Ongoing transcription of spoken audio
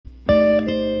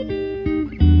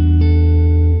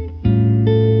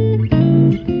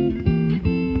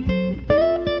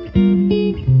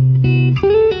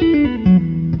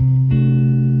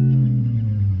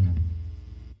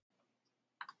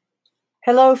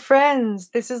Hello, friends.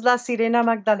 This is La Sirena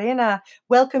Magdalena,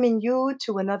 welcoming you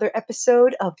to another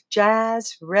episode of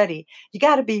Jazz Ready. You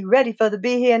got to be ready for the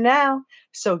be here now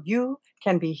so you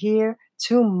can be here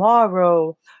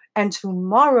tomorrow. And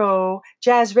tomorrow,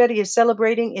 Jazz Ready is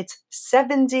celebrating its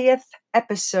 70th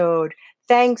episode.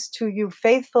 Thanks to you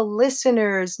faithful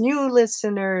listeners, new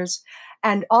listeners,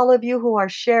 and all of you who are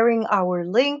sharing our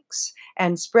links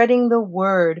and spreading the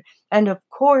word. And of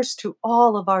course, to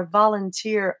all of our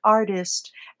volunteer artists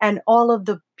and all of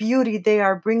the beauty they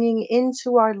are bringing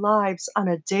into our lives on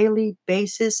a daily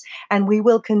basis. And we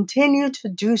will continue to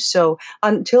do so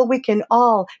until we can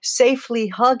all safely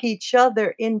hug each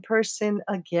other in person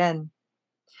again.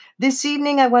 This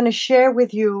evening, I want to share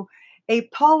with you a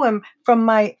poem from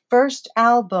my first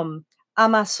album,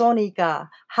 Amazonica,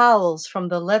 Howls from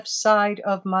the Left Side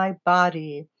of My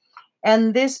Body.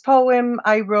 And this poem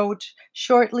I wrote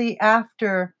shortly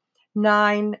after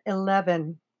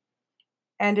 9/11.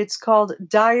 And it's called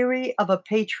Diary of a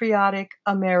Patriotic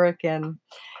American.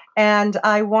 And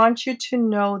I want you to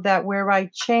know that where I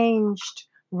changed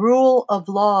rule of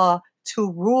law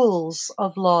to rules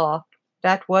of law,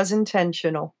 that was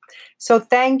intentional. So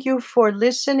thank you for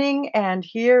listening. And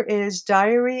here is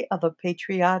Diary of a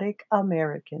Patriotic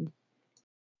American.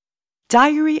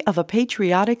 Diary of a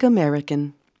Patriotic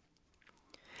American.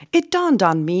 It dawned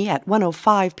on me at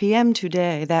 1:05 p.m.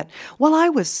 today that while I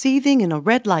was seething in a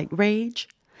red light rage,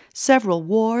 several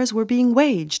wars were being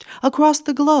waged across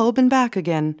the globe and back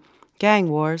again,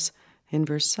 gang wars in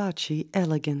Versace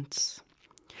elegance.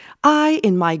 I,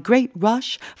 in my great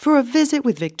rush for a visit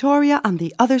with Victoria on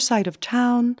the other side of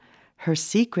town, her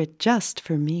secret just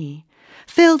for me,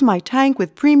 filled my tank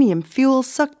with premium fuel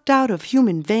sucked out of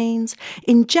human veins,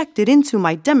 injected into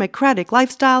my democratic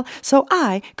lifestyle so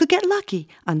I could get lucky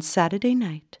on Saturday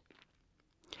night.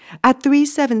 At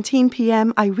 3:17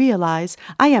 p.m., I realize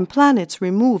I am planets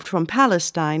removed from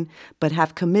Palestine, but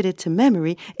have committed to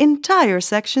memory entire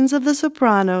sections of The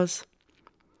Sopranos.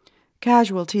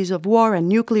 Casualties of war and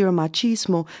nuclear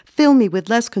machismo fill me with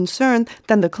less concern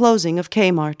than the closing of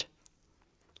Kmart.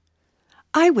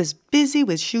 I was busy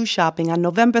with shoe shopping on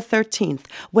November 13th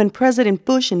when President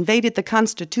Bush invaded the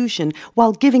Constitution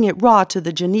while giving it raw to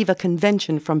the Geneva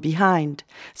Convention from behind,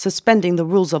 suspending the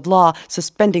rules of law,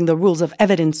 suspending the rules of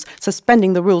evidence,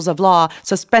 suspending the rules of law,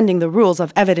 suspending the rules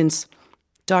of evidence.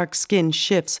 Dark skin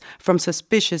shifts from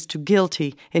suspicious to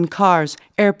guilty in cars,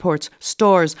 airports,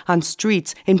 stores, on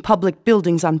streets, in public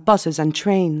buildings, on buses and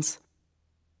trains.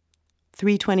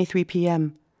 3:23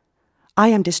 p.m. I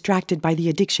am distracted by the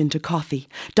addiction to coffee.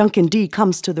 Duncan D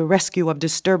comes to the rescue of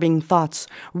disturbing thoughts.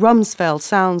 Rumsfeld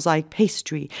sounds like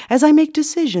pastry as I make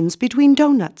decisions between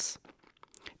donuts.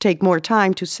 Take more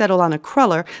time to settle on a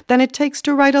cruller than it takes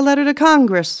to write a letter to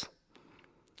Congress.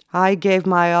 I gave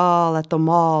my all at the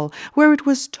mall, where it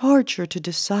was torture to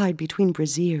decide between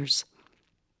brassieres.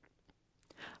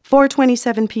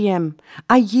 4:27 p.m.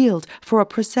 I yield for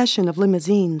a procession of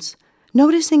limousines.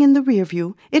 Noticing in the rear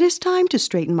view, it is time to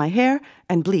straighten my hair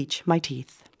and bleach my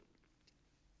teeth.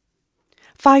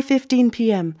 5:15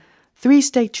 p.m. 3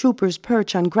 state troopers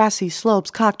perch on grassy slopes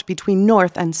cocked between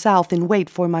north and south in wait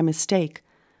for my mistake.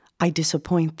 I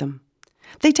disappoint them.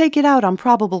 They take it out on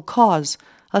probable cause,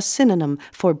 a synonym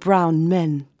for brown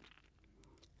men.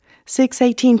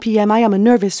 6:18 p.m. I am a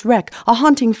nervous wreck, a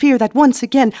haunting fear that once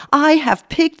again I have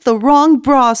picked the wrong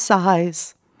bra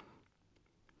size.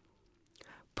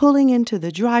 Pulling into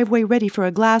the driveway ready for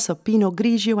a glass of Pinot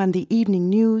Grigio and the evening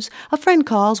news, a friend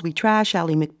calls, we trash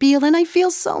Ally McBeal, and I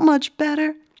feel so much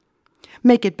better.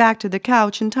 Make it back to the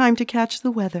couch in time to catch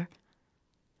the weather.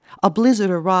 A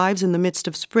blizzard arrives in the midst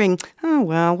of spring. Oh,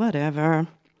 well, whatever.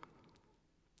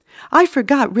 I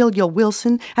forgot Rilgil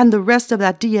Wilson and the rest of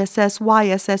that DSS,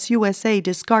 YSS, USA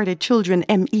discarded children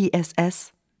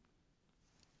MESS.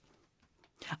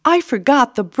 I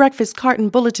forgot the breakfast carton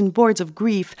bulletin boards of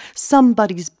grief,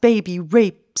 somebody's baby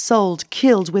raped, sold,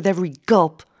 killed with every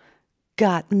gulp.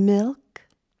 Got milk?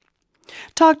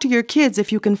 Talk to your kids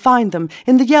if you can find them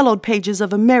in the yellowed pages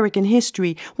of American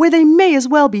history, where they may as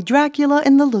well be Dracula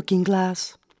in the looking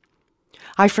glass.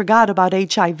 I forgot about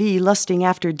HIV, lusting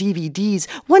after DVDs,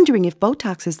 wondering if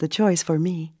Botox is the choice for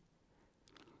me.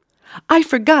 I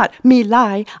forgot My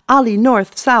Lai, Ali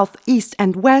North, South, East,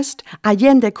 and West,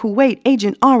 Allende, Kuwait,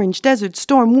 Agent Orange, Desert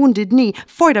Storm, Wounded Knee,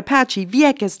 Fort Apache,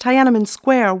 Vieques, Tiananmen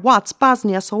Square, Watts,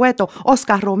 Bosnia, Soweto,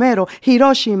 Oscar Romero,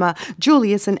 Hiroshima,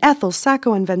 Julius and Ethel,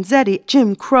 Sacco and Vanzetti,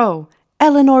 Jim Crow.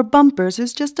 Eleanor Bumpers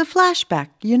is just a flashback,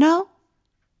 you know?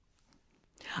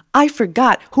 I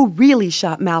forgot who really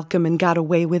shot Malcolm and got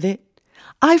away with it.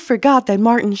 I forgot that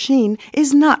Martin Sheen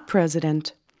is not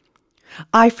president.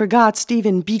 I forgot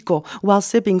Stephen Biko while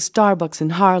sipping Starbucks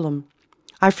in Harlem.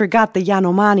 I forgot the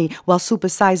Yanomami while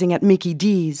supersizing at Mickey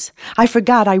D's. I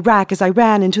forgot Iraq as I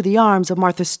ran into the arms of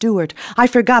Martha Stewart. I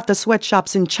forgot the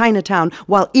sweatshops in Chinatown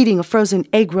while eating a frozen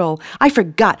egg roll. I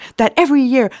forgot that every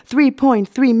year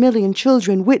 3.3 million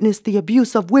children witness the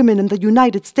abuse of women in the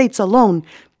United States alone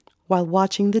while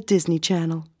watching the Disney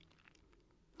Channel.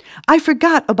 I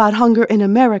forgot about hunger in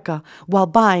America while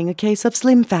buying a case of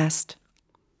Slim Fast.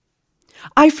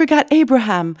 I forgot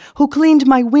Abraham, who cleaned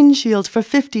my windshield for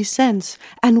 50 cents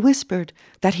and whispered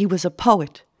that he was a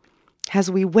poet.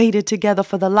 As we waited together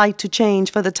for the light to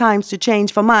change, for the times to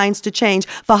change, for minds to change,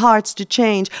 for hearts to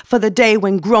change, for the day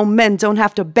when grown men don't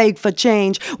have to beg for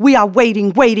change, we are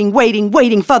waiting, waiting, waiting,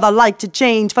 waiting for the light to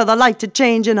change, for the light to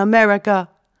change in America.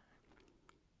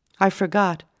 I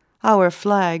forgot our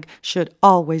flag should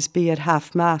always be at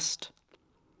half-mast.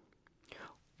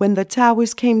 When the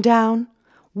towers came down,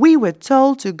 we were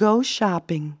told to go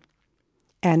shopping,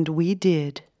 and we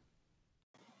did.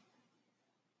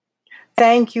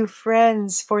 Thank you,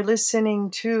 friends, for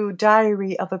listening to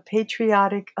Diary of a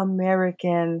Patriotic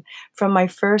American from my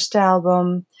first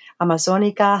album,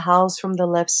 Amazonica Howls from the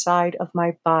Left Side of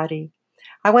My Body.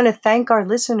 I want to thank our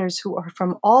listeners who are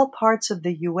from all parts of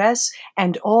the U.S.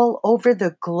 and all over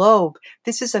the globe.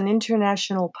 This is an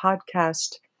international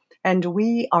podcast, and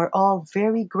we are all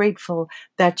very grateful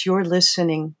that you're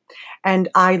listening. And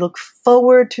I look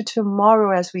forward to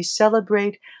tomorrow as we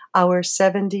celebrate our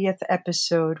 70th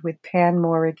episode with Pan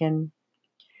Morrigan.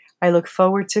 I look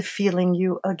forward to feeling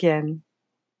you again.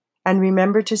 And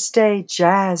remember to stay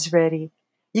jazz ready.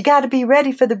 You got to be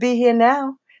ready for the Be Here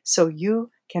Now so you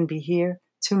can be here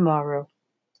tomorrow.